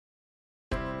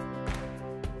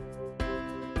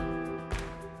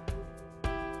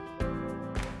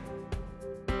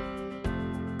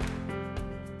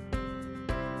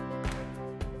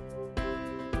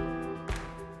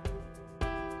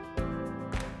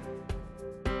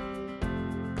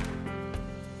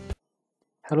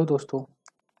Hello दोस्तों,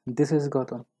 this is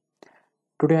Gautam.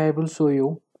 Today I will show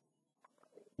you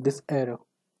this error.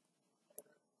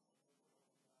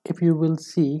 If you will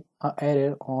see an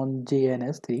error on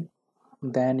GNS3,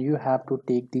 then you have to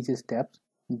take these steps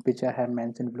which I have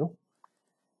mentioned below.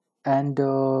 And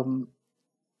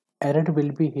error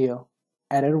will be here.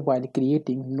 Error while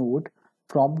creating node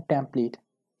from template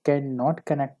cannot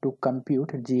connect to compute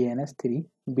GNS3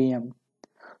 VM.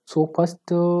 So first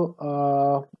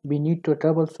we need to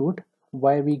troubleshoot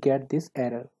why we get this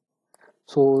error.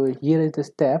 So here is the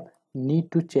step.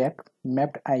 Need to check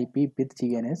mapped IP with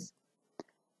GNS.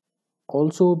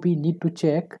 Also we need to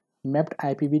check mapped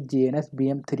IP with GNS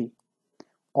BM3.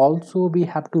 Also we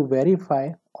have to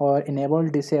verify or enable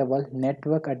disable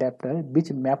network adapter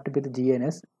which mapped with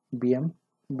GNS BM.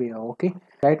 Okay,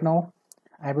 right now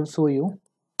I will show you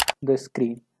the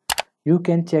screen. You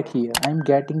can check here. I am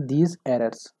getting these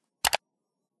errors.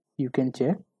 You can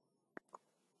check,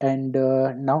 and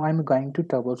now I'm going to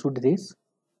troubleshoot this.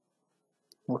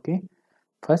 Okay,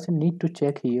 first I need to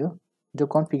check here the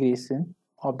configuration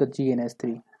of the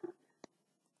GNS3.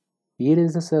 Here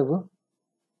is the server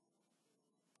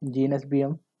GNS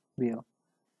VM here,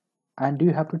 and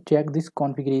you have to check this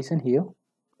configuration here.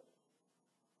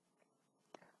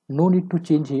 No need to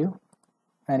change here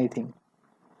anything.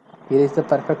 Here is the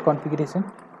perfect configuration.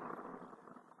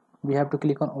 We have to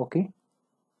click on OK.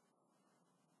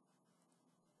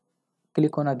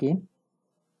 Click on again.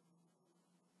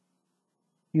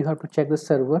 You have to check the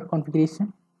server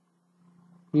configuration.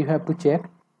 You have to check.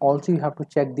 Also, you have to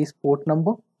check this port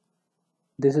number.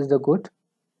 This is the good.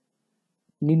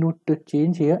 Need not to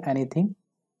change here anything.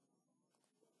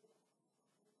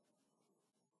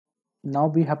 Now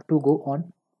we have to go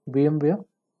on VMware.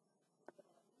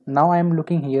 Now I am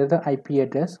looking here the IP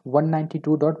address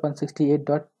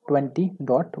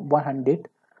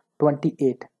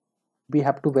 192.168.20.128. We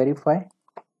have to verify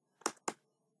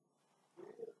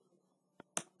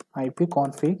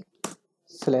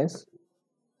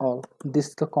ipconfig/all. This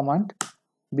is the command.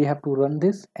 We have to run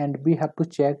this and we have to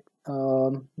check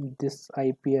this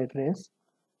IP address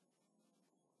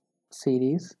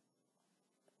series.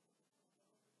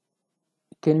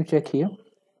 Can you check here?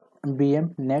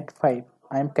 BMnet 5.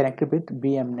 I am connected with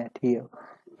BMnet here.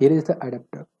 Here is the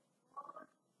adapter.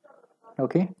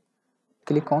 Okay,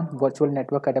 click on virtual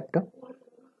network adapter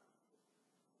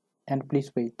and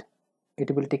please wait.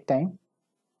 It will take time.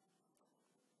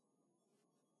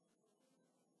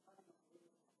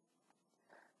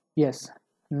 Yes,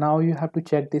 now you have to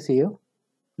check this here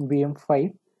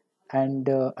BM5, and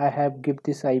I have give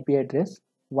this IP address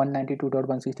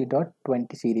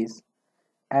 192.160.20 series,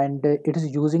 and it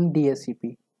is using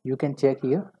DHCP. You can check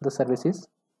here the services.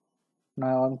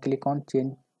 Now I'm click on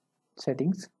change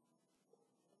settings.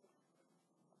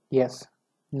 Yes,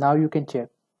 now you can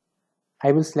check.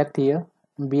 I will select here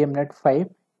BMnet 5.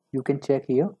 You can check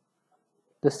here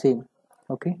the same.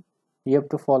 Okay, you have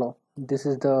to follow. This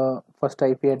is the first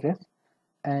IP address,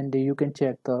 and you can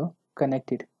check the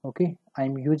connected. Okay,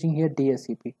 I'm using here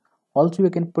DHCP. Also, you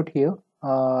can put here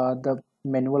the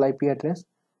manual IP address.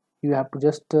 You have to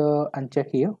just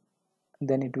uncheck here,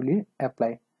 then it will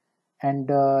apply. And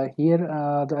here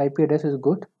the IP address is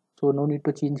good, so no need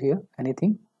to change here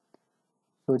anything.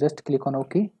 So just click on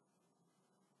OK.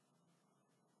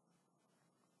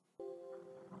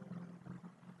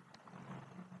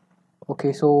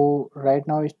 Okay, so right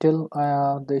now still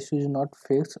the issue is not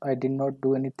fixed. I did not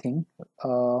do anything.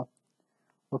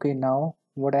 Okay, now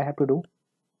what I have to do?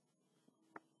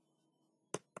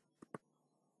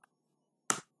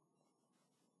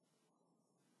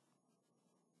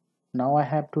 Now I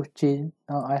have to change.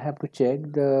 I have to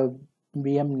check the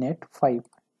VMnet 5.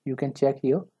 You can check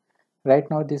here. Right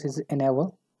now this is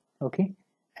enable. Okay,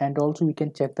 and also we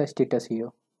can check the status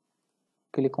here.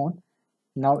 Click on.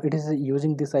 Now it is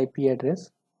using this IP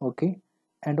address. Okay,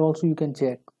 and also you can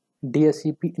check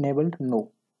DHCP enabled.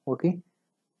 No. Okay,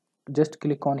 just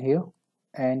click on here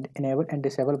and enable and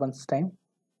disable once time.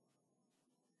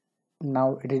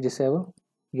 Now it is disabled.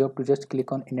 You have to just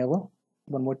click on enable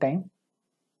one more time.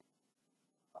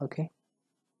 Okay,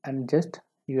 and just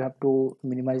you have to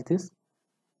minimize this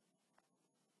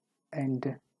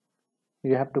and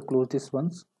you have to close this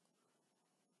once.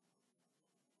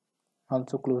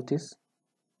 Also close this,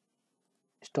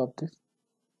 stop this,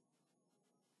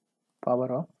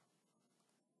 power off.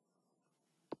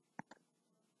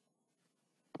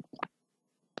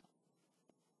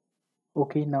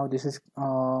 Okay, now this is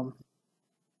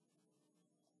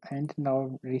and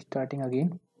now restarting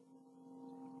again.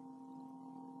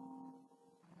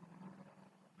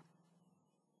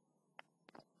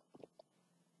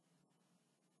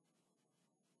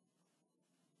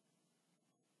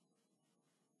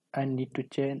 I need to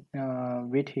change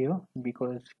wait here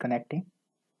because connecting.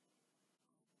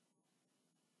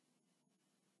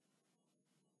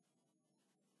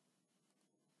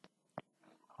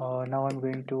 Now I'm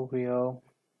going to where,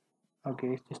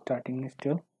 okay, it's starting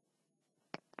still.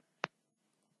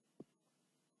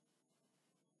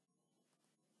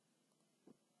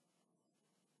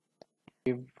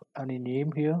 Give any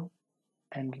name here,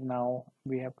 and now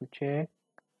we have to check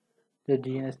the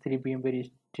GNS3 VM is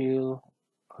still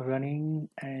running,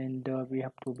 and we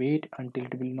have to wait until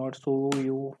it will not show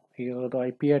you here the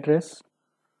IP address.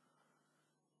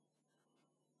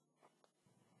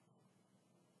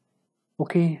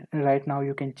 Okay, right now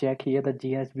you can check here the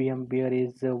GNS VMware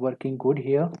is working good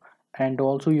here, and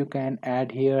also you can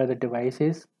add here the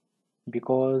devices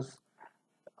because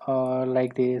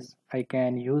like this I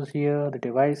can use here the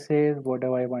devices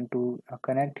whatever I want to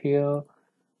connect here.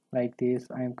 Like this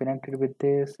I am connected with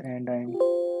this, and I'm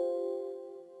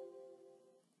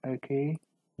okay,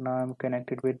 now I'm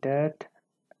connected with that.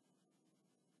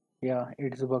 Yeah,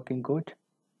 it's working good.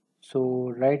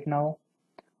 So right now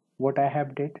what I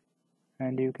have did,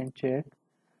 and you can check,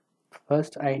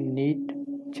 first I need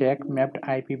check mapped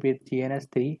IP with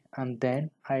GNS3, and then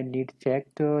I need check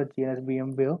the GNS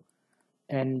VMware,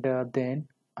 and then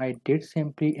I did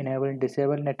simply enable and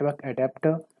disable network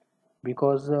adapter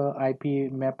because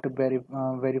IP mapped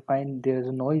verifying there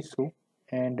is no issue,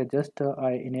 and just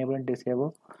I enable and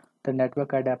disable the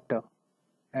network adapter,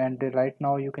 and right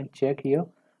now you can check here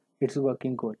it's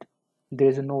working good, there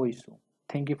is no issue.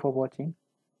 Thank you for watching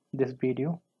this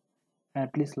video,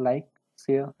 and please like,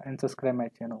 share and subscribe my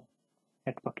channel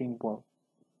Networking World.